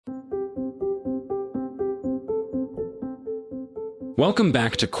Welcome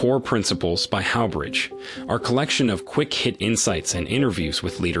back to Core Principles by Howbridge, our collection of quick-hit insights and interviews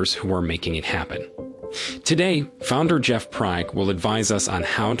with leaders who are making it happen. Today, founder Jeff Prague will advise us on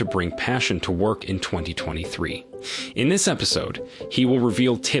how to bring passion to work in 2023. In this episode, he will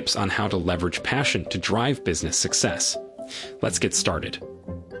reveal tips on how to leverage passion to drive business success. Let's get started.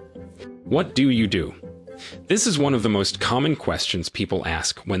 What do you do? This is one of the most common questions people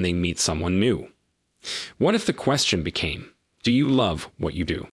ask when they meet someone new. What if the question became, do you love what you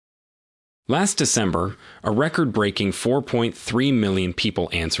do? Last December, a record-breaking 4.3 million people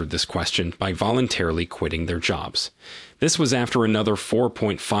answered this question by voluntarily quitting their jobs. This was after another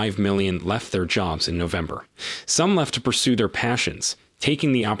 4.5 million left their jobs in November. Some left to pursue their passions,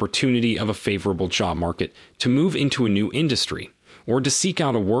 taking the opportunity of a favorable job market to move into a new industry, or to seek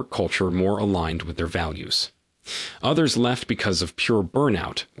out a work culture more aligned with their values. Others left because of pure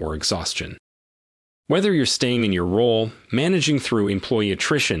burnout or exhaustion. Whether you're staying in your role, managing through employee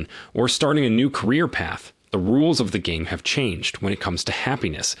attrition, or starting a new career path, the rules of the game have changed when it comes to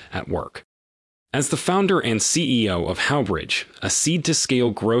happiness at work. As the founder and CEO of Howbridge, a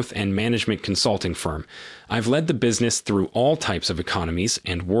seed-to-scale growth and management consulting firm, I've led the business through all types of economies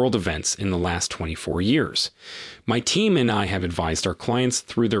and world events in the last 24 years. My team and I have advised our clients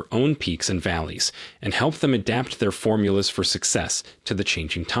through their own peaks and valleys and helped them adapt their formulas for success to the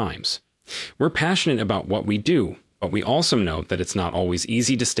changing times. We're passionate about what we do, but we also know that it's not always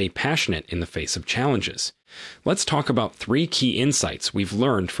easy to stay passionate in the face of challenges. Let's talk about 3 key insights we've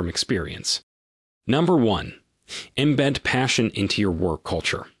learned from experience. Number 1, embed passion into your work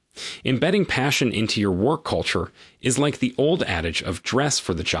culture. Embedding passion into your work culture is like the old adage of dress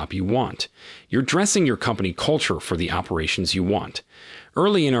for the job you want. You're dressing your company culture for the operations you want.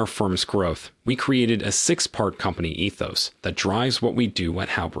 Early in our firm's growth, we created a 6-part company ethos that drives what we do at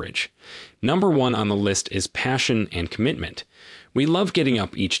Howbridge. Number 1 on the list is passion and commitment. We love getting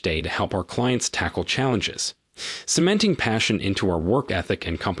up each day to help our clients tackle challenges. Cementing passion into our work ethic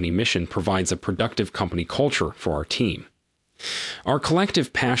and company mission provides a productive company culture for our team. Our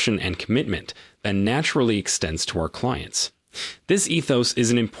collective passion and commitment then naturally extends to our clients. This ethos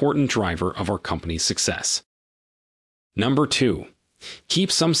is an important driver of our company's success. Number 2, keep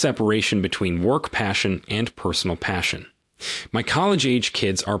some separation between work passion and personal passion. My college-age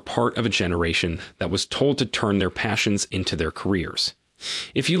kids are part of a generation that was told to turn their passions into their careers.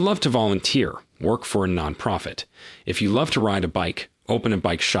 If you love to volunteer, work for a nonprofit. If you love to ride a bike, open a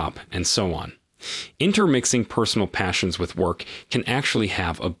bike shop, and so on. Intermixing personal passions with work can actually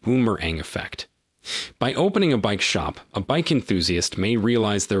have a boomerang effect. By opening a bike shop, a bike enthusiast may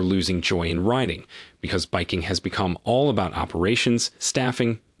realize they're losing joy in riding because biking has become all about operations,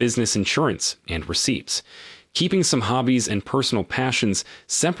 staffing, business insurance, and receipts. Keeping some hobbies and personal passions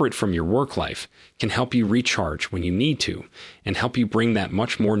separate from your work life can help you recharge when you need to and help you bring that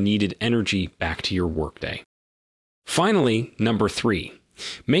much more needed energy back to your workday. Finally, number 3.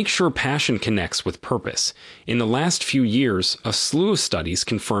 Make sure passion connects with purpose. In the last few years, a slew of studies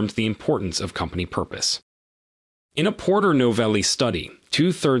confirmed the importance of company purpose. In a Porter Novelli study,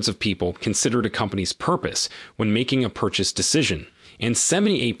 2/3 of people considered a company's purpose when making a purchase decision, and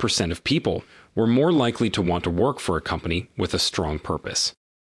 78% of people were more likely to want to work for a company with a strong purpose.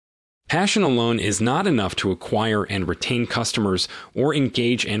 Passion alone is not enough to acquire and retain customers or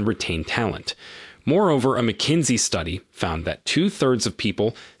engage and retain talent. Moreover, a McKinsey study found that 2/3 of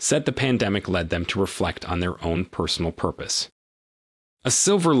people said the pandemic led them to reflect on their own personal purpose. A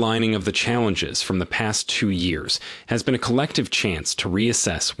silver lining of the challenges from the past 2 years has been a collective chance to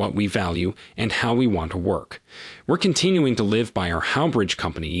reassess what we value and how we want to work. We're continuing to live by our Howbridge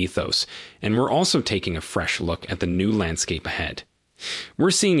company ethos, and we're also taking a fresh look at the new landscape ahead. We're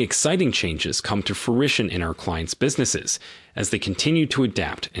seeing exciting changes come to fruition in our clients' businesses as they continue to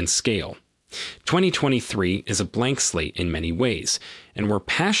adapt and scale. 2023 is a blank slate in many ways, and we're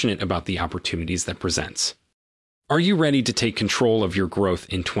passionate about the opportunities that presents. Are you ready to take control of your growth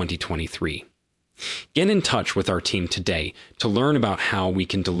in 2023? Get in touch with our team today to learn about how we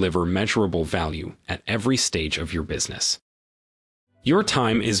can deliver measurable value at every stage of your business. Your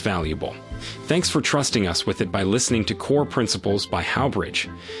time is valuable. Thanks for trusting us with it by listening to Core Principles by Howbridge.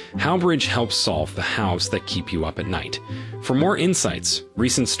 Howbridge helps solve the hows that keep you up at night. For more insights,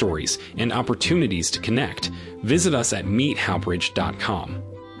 recent stories, and opportunities to connect, visit us at meethowbridge.com.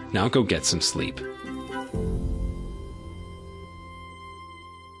 Now go get some sleep.